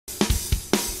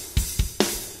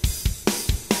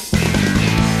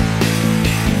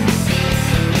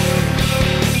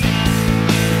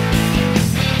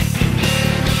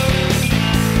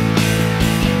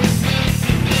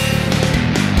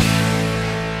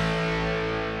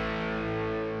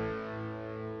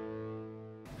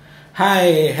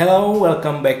Hai, hello,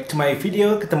 welcome back to my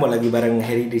video. Ketemu lagi bareng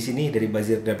Harry di sini dari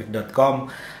bazirgraphic.com.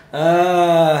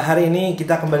 Hari ini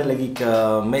kita kembali lagi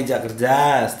ke meja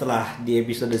kerja. Setelah di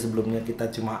episode sebelumnya kita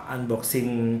cuma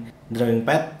unboxing drawing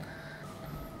pad.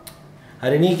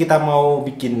 Hari ini kita mau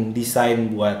bikin desain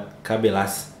buat Cabela.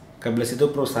 Cabela itu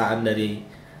perusahaan dari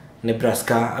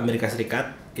Nebraska, Amerika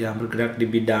Serikat yang bergerak di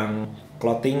bidang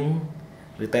clothing,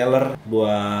 retailer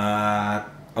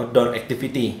buat outdoor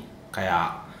activity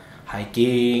kayak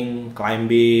hiking,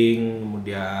 climbing,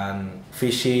 kemudian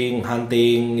fishing,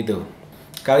 hunting gitu.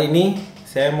 Kali ini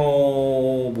saya mau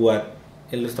buat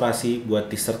ilustrasi buat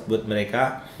Tshirt buat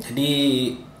mereka.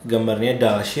 Jadi gambarnya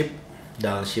Dall Sheep.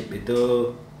 Dall Sheep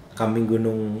itu kambing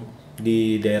gunung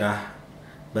di daerah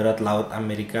barat laut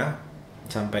Amerika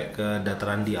sampai ke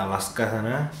dataran di Alaska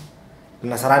sana.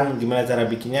 Penasaran gimana cara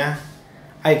bikinnya?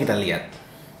 Ayo kita lihat.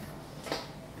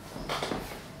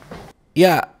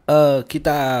 Ya,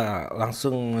 kita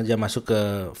langsung aja masuk ke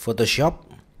Photoshop.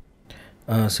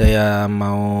 Saya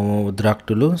mau drag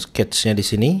dulu sketchnya di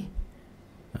sini.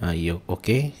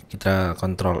 Oke. Kita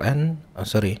Ctrl N.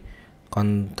 Salah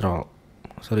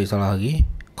lagi.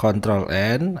 Ctrl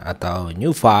N atau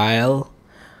New File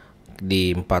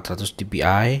di 400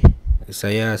 dpi.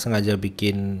 Saya sengaja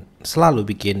selalu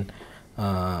bikin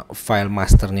file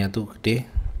masternya tuh gede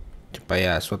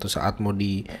supaya suatu saat mau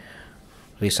di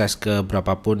resize ke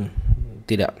berapapun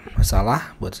tidak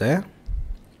masalah buat saya.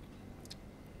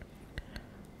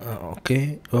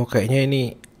 Oke. Kayaknya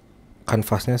ini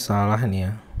kanvasnya salah nih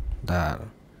ya. Bentar.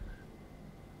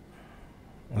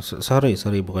 Sorry,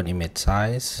 bukan image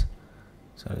size.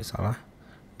 Salah.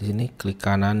 Di sini klik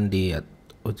kanan di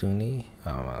ujung ini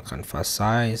canvas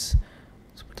size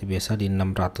seperti biasa di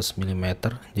 600 mm.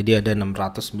 Jadi ada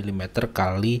 600 mm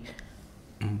kali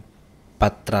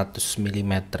 400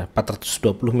 mm,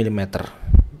 420 mm.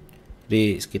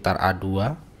 Jadi sekitar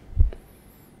A2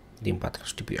 di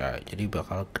 400 dpi. Jadi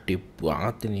bakal gede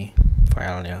banget ini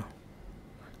filenya.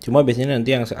 Cuma biasanya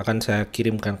nanti yang akan saya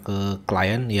kirimkan ke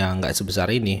klien yang nggak sebesar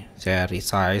ini. Saya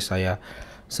resize, saya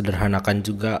sederhanakan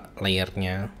juga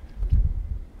layernya.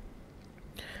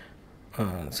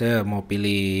 Saya mau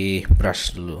pilih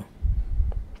brush dulu.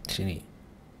 Sini.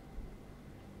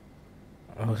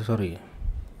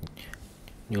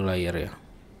 New layer ya.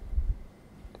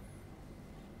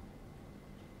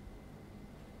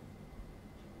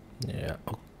 Ya,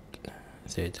 oke.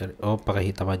 Saya cari.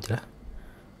 Pakai hitam aja lah.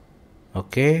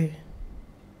 Oke.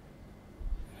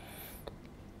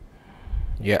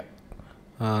 Ya.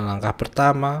 Langkah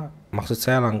pertama, maksud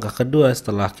saya langkah kedua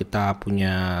setelah kita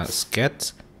punya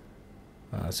sketch,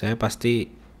 saya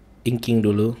pasti inking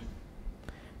dulu.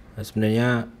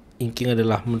 Sebenarnya inking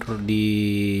adalah menurut di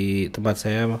tempat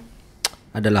saya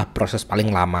adalah proses paling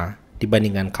lama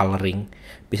dibandingkan coloring.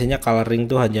 Biasanya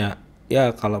coloring tuh hanya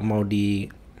ya kalau mau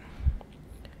dihitung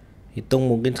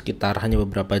mungkin sekitar hanya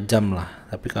beberapa jam lah.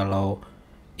 Tapi kalau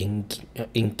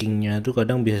inkingnya tuh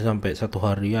kadang bisa sampai 1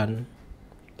 harian.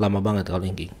 Lama banget kalau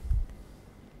inking.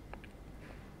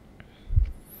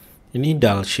 Ini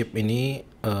Dall Sheep ini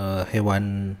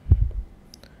hewan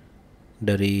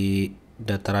dari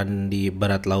dataran di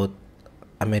barat laut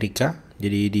Amerika.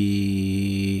 Jadi di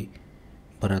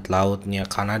barat lautnya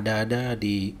Kanada ada,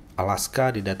 di Alaska,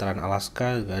 di dataran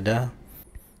Alaska juga ada.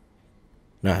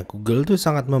 Nah, Google tuh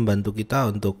sangat membantu kita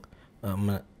untuk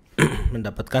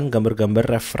mendapatkan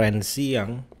gambar-gambar referensi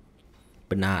yang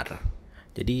benar.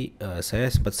 Jadi saya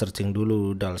sempat searching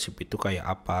dulu Dall Sheep itu kayak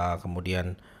apa,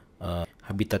 kemudian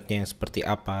habitatnya yang seperti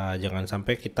apa. Jangan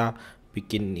sampai kita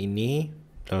bikin ini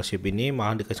Dall Sheep ini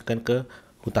malah dikasihkan ke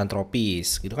hutan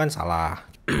tropis, gitu kan salah.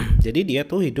 Jadi dia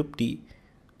tuh hidup di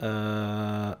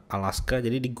Alaska,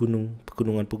 jadi di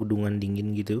pegunungan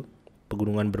dingin gitu,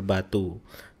 pegunungan berbatu.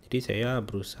 Jadi saya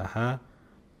berusaha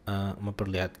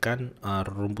memperlihatkan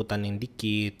rumputan yang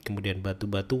dikit, kemudian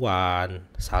batu-batuan,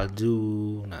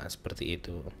 salju, nah seperti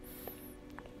itu.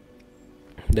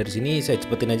 Dari sini saya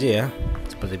cepetin aja ya,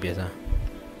 seperti biasa.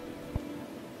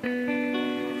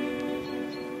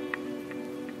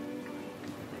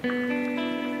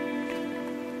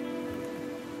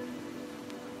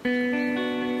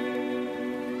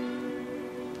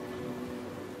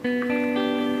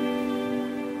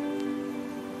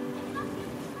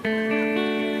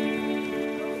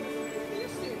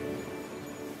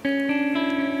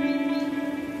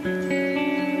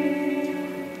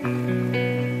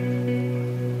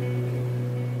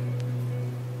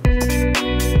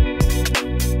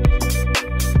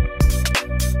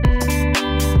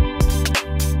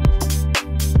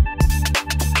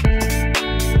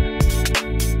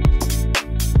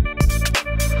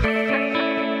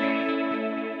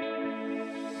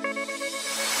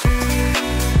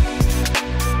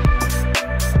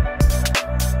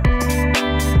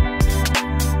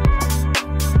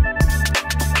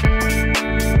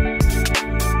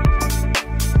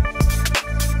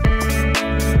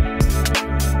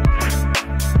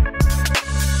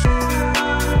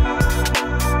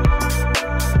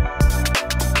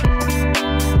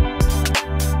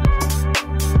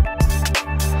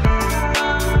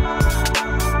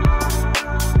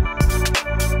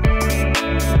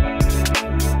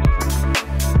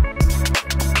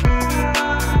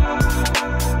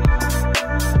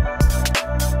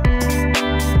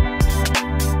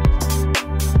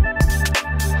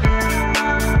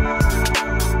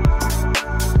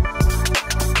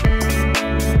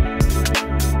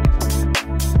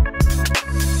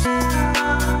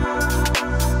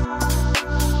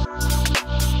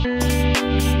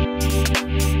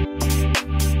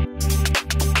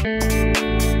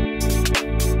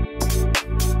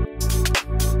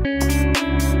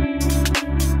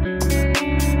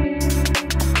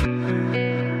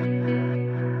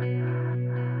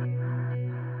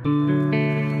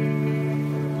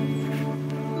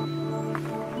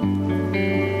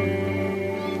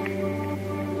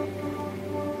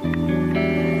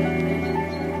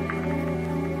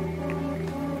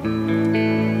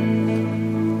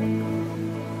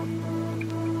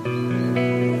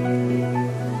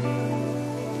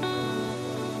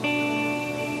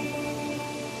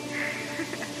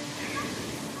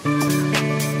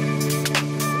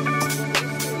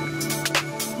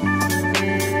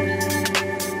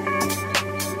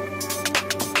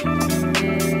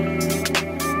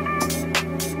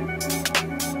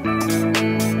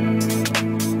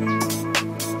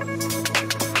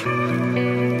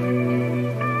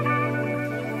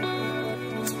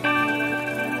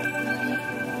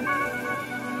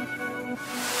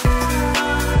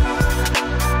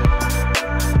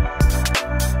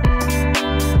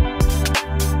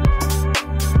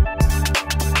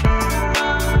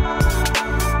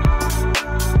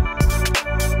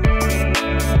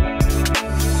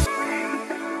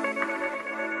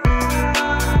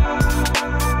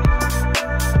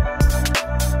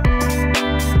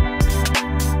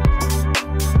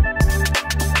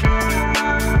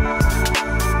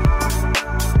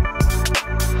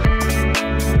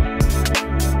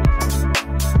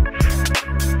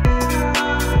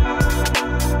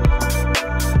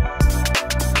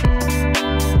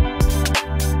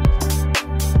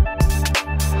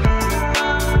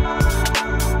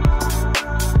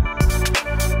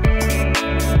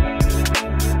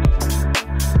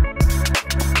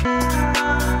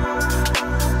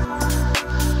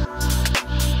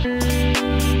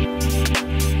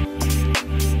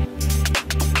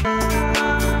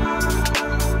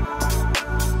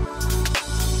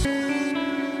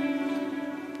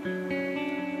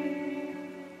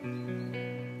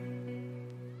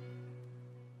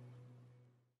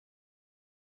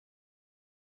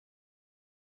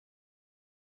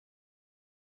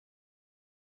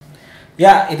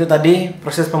 Ya, itu tadi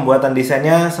proses pembuatan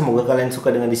desainnya. Semoga kalian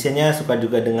suka dengan desainnya, suka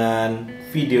juga dengan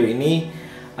video ini.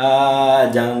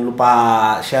 Jangan lupa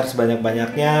share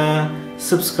sebanyak-banyaknya,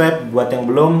 subscribe buat yang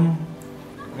belum.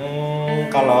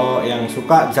 Kalau yang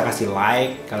suka bisa kasih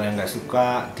like, kalau yang nggak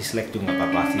suka dislike juga nggak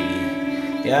apa-apa sih.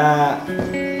 Ya,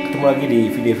 ketemu lagi di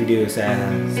video-video saya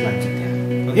selanjutnya.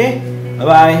 Oke,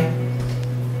 bye-bye.